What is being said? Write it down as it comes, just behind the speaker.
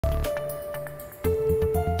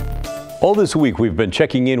All this week, we've been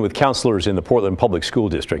checking in with counselors in the Portland Public School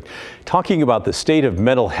District, talking about the state of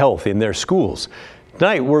mental health in their schools.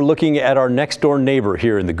 Tonight, we're looking at our next-door neighbor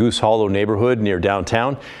here in the Goose Hollow neighborhood near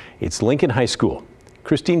downtown. It's Lincoln High School.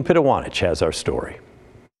 Christine Pitawanich has our story.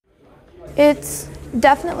 It's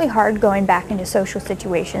definitely hard going back into social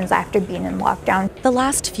situations after being in lockdown. The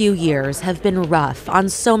last few years have been rough on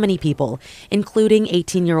so many people, including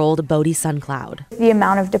 18-year-old Bodie Suncloud. The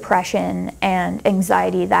amount of depression and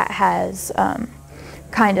anxiety that has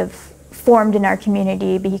kind of formed in our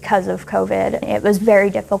community because of COVID. It was very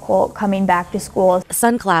difficult coming back to school.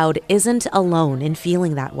 Suncloud isn't alone in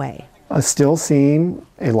feeling that way. I'm still seeing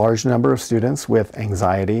a large number of students with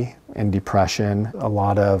anxiety and depression. A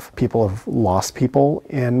lot of people have lost people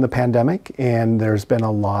in the pandemic, and there's been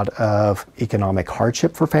a lot of economic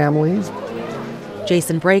hardship for families.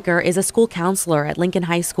 Jason Breaker is a school counselor at Lincoln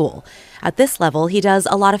High School. At this level, he does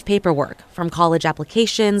a lot of paperwork, from college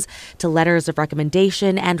applications to letters of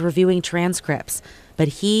recommendation and reviewing transcripts. But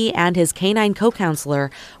he and his canine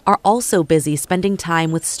co-counselor are also busy spending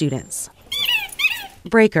time with students.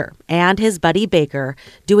 Breaker and his buddy Baker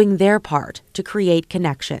doing their part to create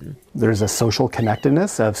connection. There's a social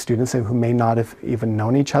connectedness of students who may not have even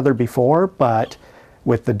known each other before, but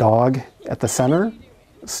with the dog at the center,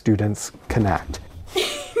 students connect.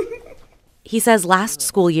 He says last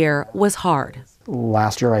school year was hard.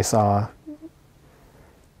 Last year I saw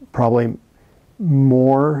probably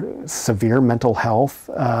more severe mental health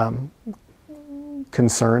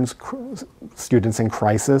concerns, students in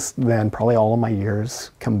crisis, than probably all of my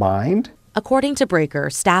years combined. According to Breaker,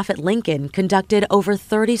 staff at Lincoln conducted over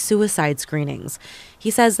 30 suicide screenings. He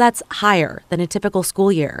says that's higher than a typical school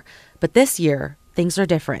year, but this year, things are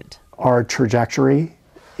different. Our trajectory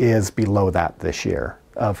is below that this year,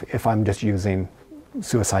 of if I'm just using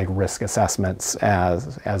suicide risk assessments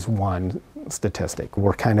as one statistic.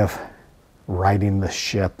 We're kind of riding the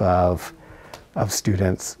ship of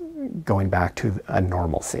students going back to a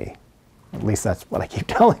normalcy. At least that's what I keep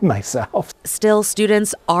telling myself. Still,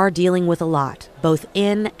 students are dealing with a lot, both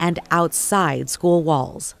in and outside school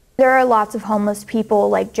walls. There are lots of homeless people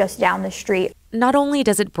like just down the street. Not only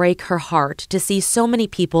does it break her heart to see so many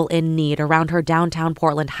people in need around her downtown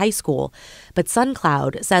Portland high school, but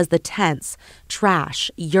Suncloud says the tents,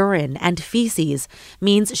 trash, urine, and feces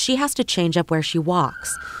means she has to change up where she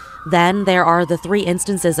walks. Then there are the 3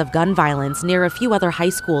 instances of gun violence near a few other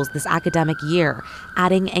high schools this academic year,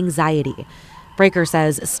 adding anxiety. Breaker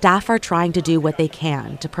says staff are trying to do what they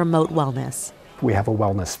can to promote wellness. We have a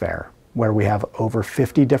wellness fair where we have over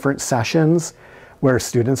 50 different sessions where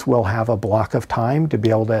students will have a block of time to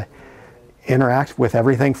be able to interact with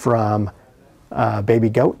everything from baby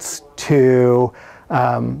goats to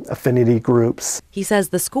affinity groups. He says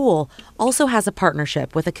the school also has a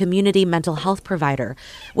partnership with a community mental health provider,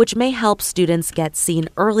 which may help students get seen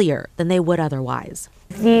earlier than they would otherwise.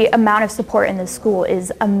 The amount of support in the school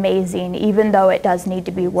is amazing, even though it does need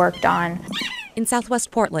to be worked on. In Southwest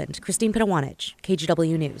Portland, Christine Pitawanich,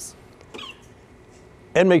 KGW News.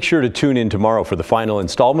 And make sure to tune in tomorrow for the final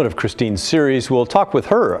installment of Christine's series. We'll talk with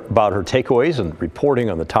her about her takeaways and reporting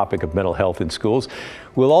on the topic of mental health in schools.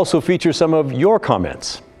 We'll also feature some of your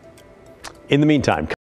comments. In the meantime,